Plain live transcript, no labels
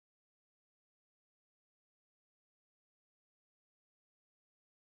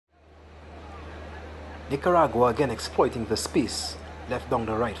Nicaragua again exploiting the space left down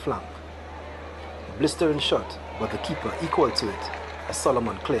the right flank. A blistering shot, but the keeper equal to it as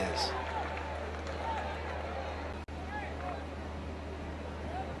Solomon clears.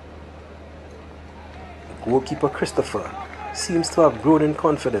 The goalkeeper Christopher seems to have grown in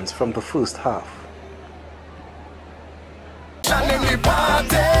confidence from the first half.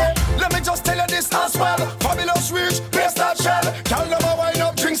 Let me just tell you this as well. Fabulous rich, best that shell. Can't never wind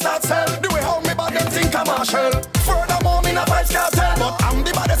up, drinks that sell. The way how me bad them think I'm a shell. Furthermore, me not vibes can't tell. But I'm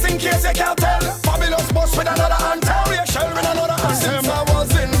the baddest in case you can't tell. Fabulous boss with another antel. Yeah, shell with another anthem. I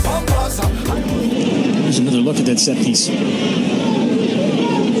was in Pampas. Here's another look at that set piece.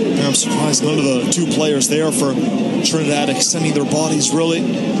 I'm surprised none of the two players there for Trinidad extending their bodies, really.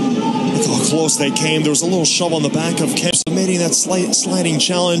 Look how close they came. There was a little shove on the back of Kemp, submitting that sliding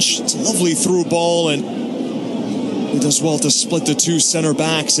challenge. It's a lovely through ball, and he does well to split the two center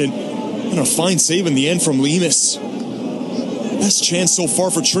backs, and a fine save in the end from Lemus. Best chance so far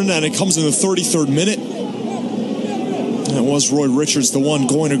for Trinidad. It comes in the 33rd minute. And it was Roy Richards, the one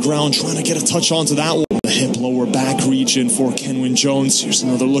going to ground, trying to get a touch onto that one. The hip lower back region for Kenwin Jones. Here's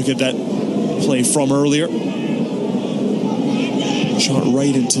another look at that play from earlier. Shot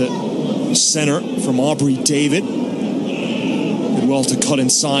right into center from Aubrey David. Did well to cut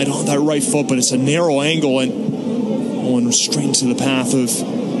inside on that right foot, but it's a narrow angle and going straight into the path of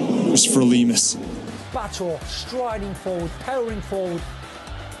Christopher Lemus. Bato striding forward, powering forward.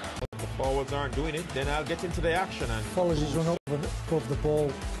 If the forwards aren't doing it, then I'll get into the action and follows his run up above the ball.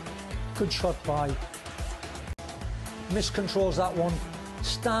 Good shot by. Miscontrols that one.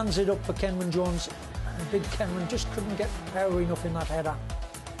 Stands it up for Kenwin Jones. And big Kenwin just couldn't get power enough in that header.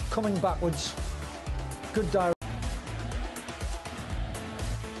 Coming backwards. Good direct.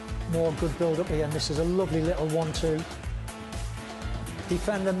 More good build up here, and this is a lovely little 1-2.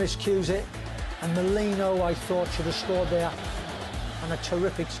 Defender miscues it, and Molino, I thought, should have scored there. And a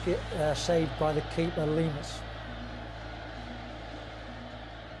terrific save by the keeper, Lemus.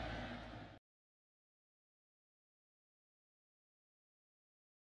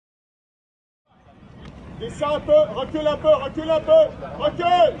 Descends un peu, recule un peu, recule un peu,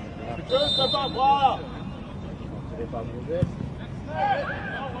 recule. Recule, ça va, voilà.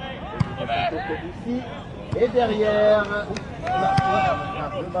 Et derrière,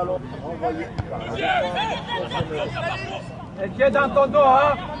 le ballon envoyé par Et qui est dans ton dos,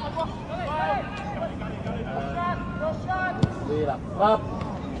 hein? Et la frappe,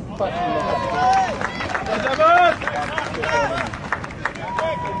 facilement.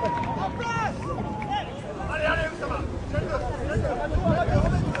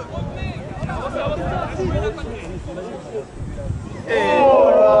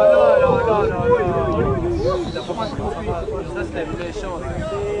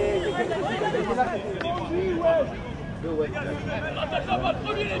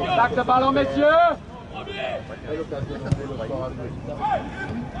 Tac le ballon, messieurs.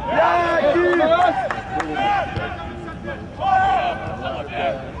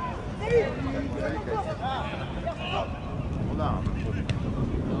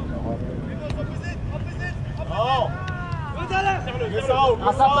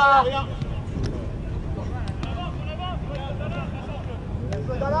 À sa part.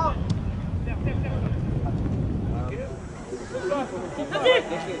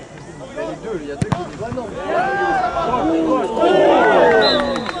 Il y a deux qui disent non.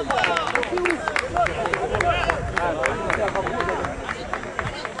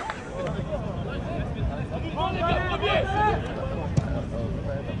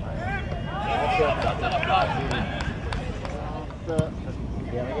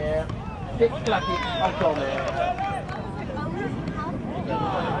 Derrière, éclaté encore mais.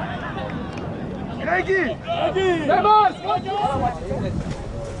 Lemus!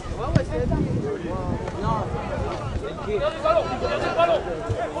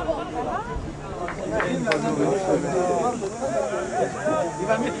 Il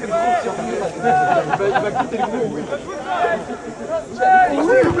va mettre le gros sur lui. Il va quitter le gros.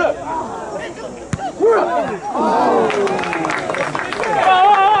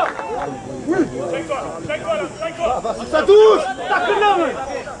 Ça touche! Tacle l'homme!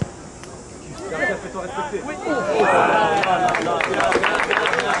 Fais-toi respecter.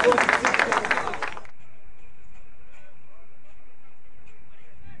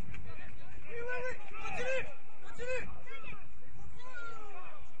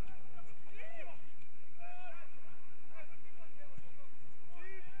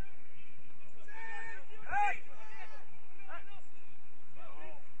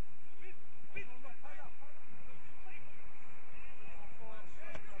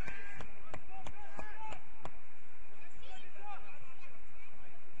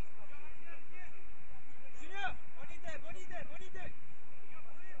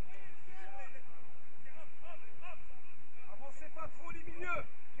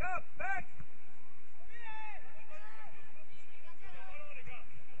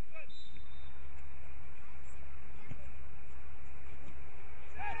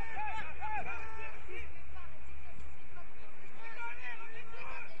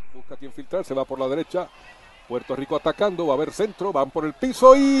 que infiltrarse, va por la derecha. Puerto Rico atacando, va a haber centro, van por el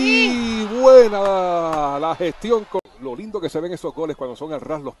piso y buena la gestión. Lo lindo que se ven esos goles cuando son al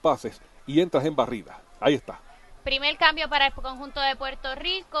ras los pases y entras en barrida. Ahí está. Primer cambio para el conjunto de Puerto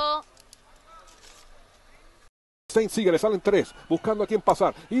Rico. Stein sigue, le salen 3, buscando a quién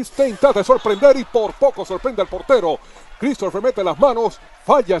pasar. Y Stein trata de sorprender y por poco sorprende al portero. Christopher mete las manos,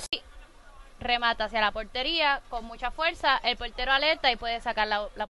 falla. Remata hacia la portería con mucha fuerza. El portero alerta y puede sacar la